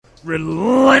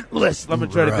relentless. I'm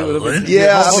gonna try to do it.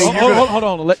 Yeah, hold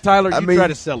on. Let Tyler. Try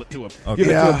to sell it to him. Okay.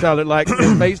 Give it to him, Tyler. Like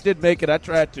his face did make it. I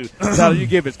tried to. Tyler, you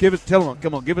give us. Tell him.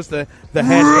 Come on. Give us the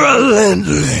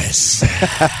relentless.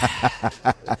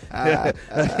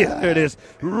 There it is.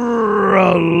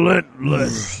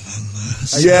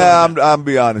 Relentless. Yeah, I'm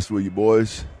be honest with you,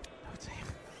 boys.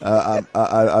 I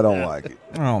don't like it.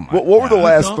 Oh my! What were the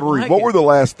last three? What were the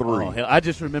last three? Oh, hell, I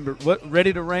just remember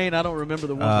Ready to Rain. I don't remember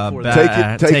the one before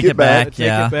that. Take it back. Take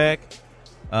it back.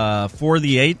 For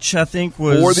the H, I think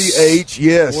was For the H.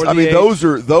 Yes, I mean those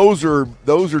are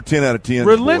 10 out of 10.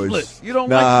 Relentless. Boys. You don't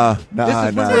like this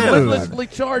is relentlessly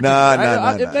charging.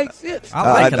 It makes sense.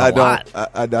 I like it a lot.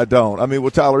 I don't. I mean,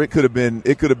 well, Tyler, it could have been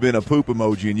a poop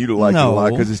emoji, and you'd have liked it a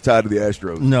lot because it's tied to the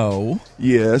Astros. No.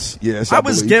 Yes. I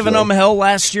was giving them hell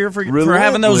last year for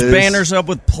having those banners up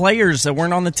with players that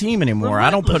weren't on the team anymore. I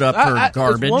don't put up for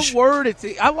garbage. It's one word.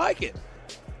 I like it.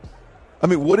 I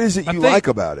mean, what is it you like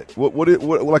about it? What is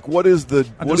the?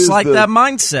 I just like that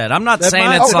mindset. I'm not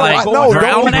saying it's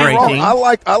groundbreaking.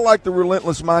 I like the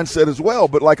relentless mindset as well.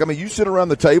 But you sit around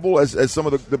the table as some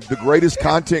of the greatest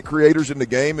content creators in the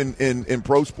game in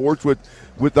pro sports with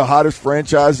the hottest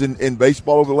franchise in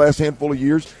baseball over the last handful of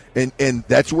years, and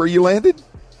that's where you landed.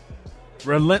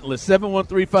 Relentless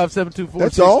 713-572-4610.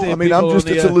 That's all. I mean,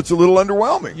 it's a little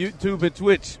underwhelming. YouTube and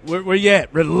Twitch. Where you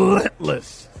at?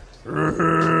 Relentless.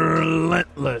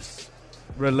 Relentless.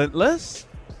 You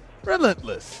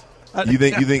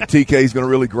think TK is going to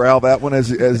really growl that one as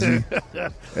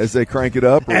they crank it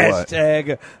up, or Hashtag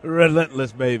what?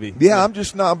 relentless, baby. Yeah, I'm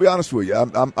just not. I'll be honest with you.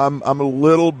 I'm a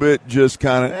little bit just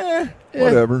kind of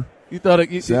whatever. You thought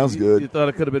it sounds good. You thought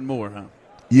it could have been more, huh?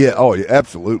 Yeah. Oh, yeah.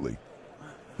 Absolutely.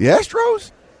 The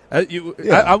Astros.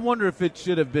 I wonder if it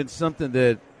should have been something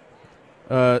that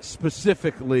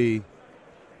specifically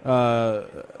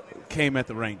came at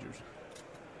the Rangers.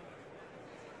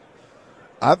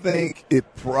 I think it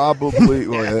probably.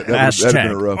 Well, that'd been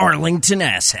a rough Arlington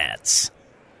asshats.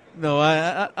 No,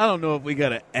 I don't know if we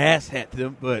got an ass hat to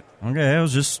them, but okay, I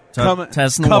was just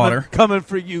testing the water. Coming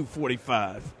for you,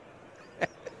 45.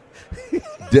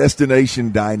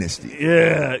 Destination Dynasty.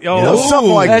 Yeah.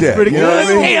 Something like that's that. Pretty good. What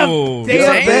I mean?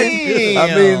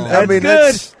 Damn. I mean,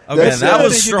 that's good. Okay, that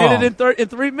was strong. You did it in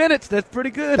 3 minutes. That's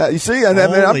pretty good. You see, I'm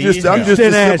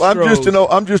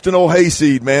just an old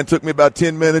hayseed, man. Took me about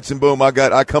 10 minutes, and boom,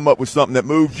 I come up with something that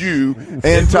moved you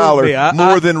and Tyler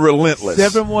more than relentless.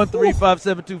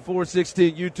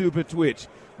 713-572-4610, YouTube and Twitch.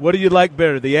 What do you like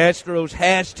better, the Astros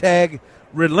hashtag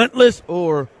relentless,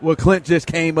 or what Clint just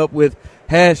came up with?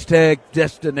 Hashtag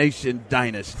Destination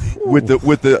Dynasty. With the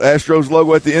Astros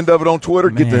logo at the end of it on Twitter,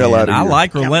 get the hell out of here. I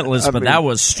like relentless, but that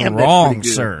was strong,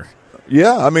 sir.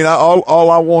 Yeah, I mean,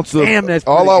 all I want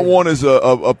is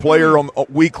a player on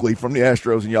weekly from the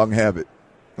Astros, and y'all can have it.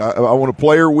 I want a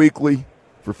player weekly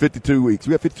for 52 weeks.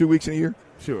 We have 52 weeks in a year?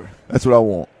 Sure. That's what I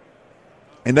want.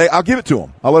 And I'll give it to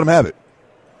them. I'll let them have it.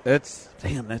 That's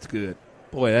good.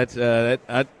 Boy,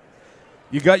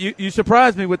 you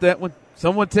surprised me with that one.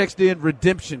 Someone texted in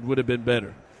redemption would have been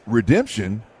better.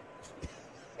 Redemption?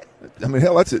 I mean,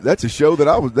 hell, that's a show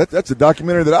that's a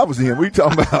documentary that I was in. We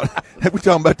talking about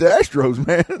the Astros,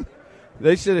 man.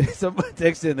 They should have. Somebody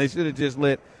texted in. They should have just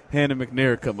let Hannah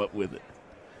McNair come up with it.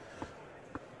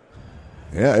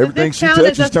 Yeah, everything she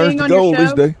touches turns to gold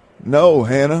this day. No,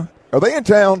 Hannah, are they in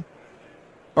town?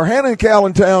 Are Hannah and Cal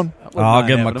in town? I'll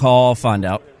give them a call. I'll find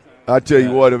out. I tell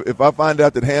you what, if I find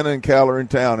out that Hannah and Cal are in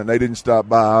town and they didn't stop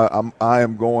by,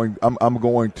 I'm going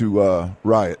to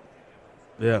riot.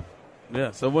 Yeah.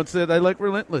 Someone said they like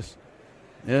relentless.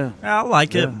 Yeah, I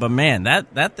like it, but man,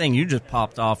 that thing you just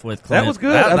popped off with, Clint, that was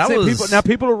good.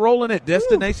 People are rolling it.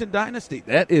 Destination Dynasty.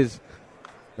 That's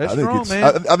strong,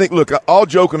 man. I think. Look, all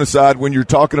joking aside, when you're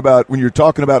talking about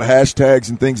hashtags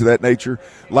and things of that nature,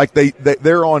 like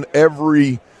they're on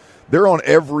every. They're on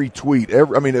every tweet,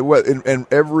 and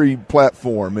every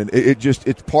platform, and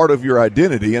it's part of your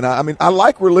identity. And I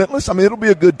like relentless. I mean, it'll be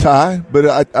a good tie,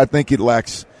 but I think it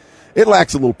lacks a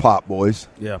little pop, boys.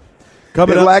 Yeah,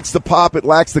 lacks the pop. It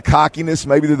lacks the cockiness,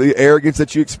 maybe the arrogance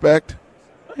that you expect.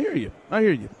 I hear you. I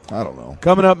don't know.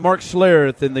 Coming up, Mark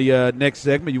Schlereth in the next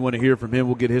segment. You want to hear from him?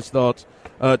 We'll get his thoughts.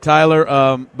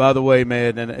 Tyler, by the way,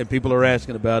 man, and people are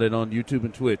asking about it on YouTube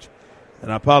and Twitch, and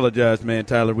I apologize, man,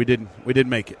 Tyler. We didn't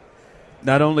make it.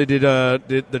 Not only did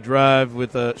the drive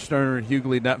with Sterner and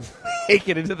Hughley not make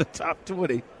it into the top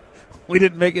 20, we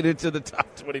didn't make it into the top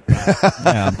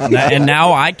 25. Yeah. And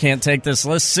now I can't take this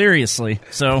list seriously.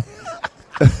 So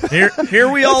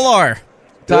here we all are.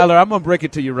 Tyler, I'm going to break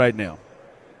it to you right now.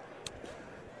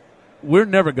 We're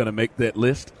never going to make that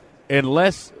list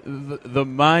unless the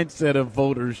mindset of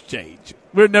voters change.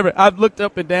 We're never. I've looked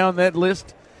up and down that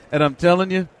list, and I'm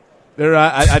telling you,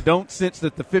 I don't sense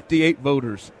that the 58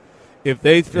 voters, if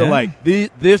they feel like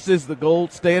this is the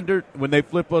gold standard when they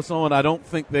flip us on, I don't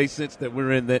think they sense that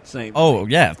we're in that same. Oh,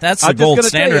 thing. yeah. If that's the gold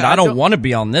standard, I don't want to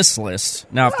be on this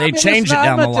list. Now, if they change it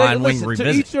down the line, we can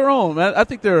revisit. To each their own. I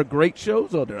think there are great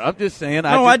shows on there. I'm just saying.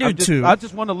 I do too. I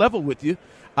just want to level with you.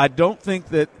 I don't think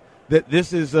that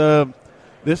this is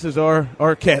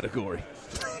our category.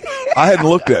 I hadn't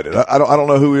looked at it. I don't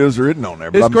know who is or isn't on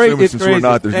there, but I'm assuming since we're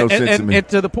not, there's no sense in me. And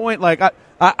to the point, like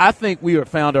I think we have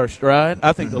found our stride.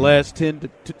 I think the last 10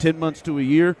 months to a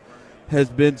year has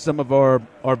been some of our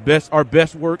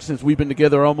best work since we've been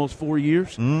together almost 4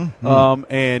 years. And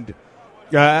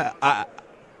I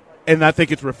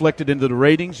think it's reflected into the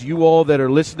ratings. You all that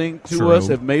are listening to us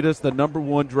have made us the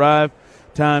 #1 drive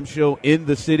time show in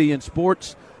the city in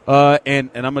sports. And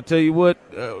I'm going to tell you what,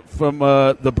 from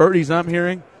the birdies I'm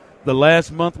hearing, the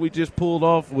last month we just pulled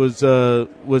off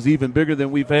was even bigger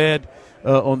than we've had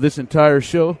on this entire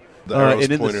show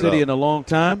and in the city in a long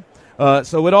time.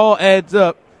 So it all adds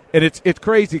up, and it's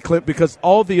crazy, Clint, because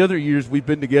all the other years we've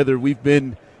been together, we've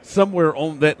been somewhere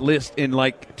on that list in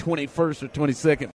like 21st or 22nd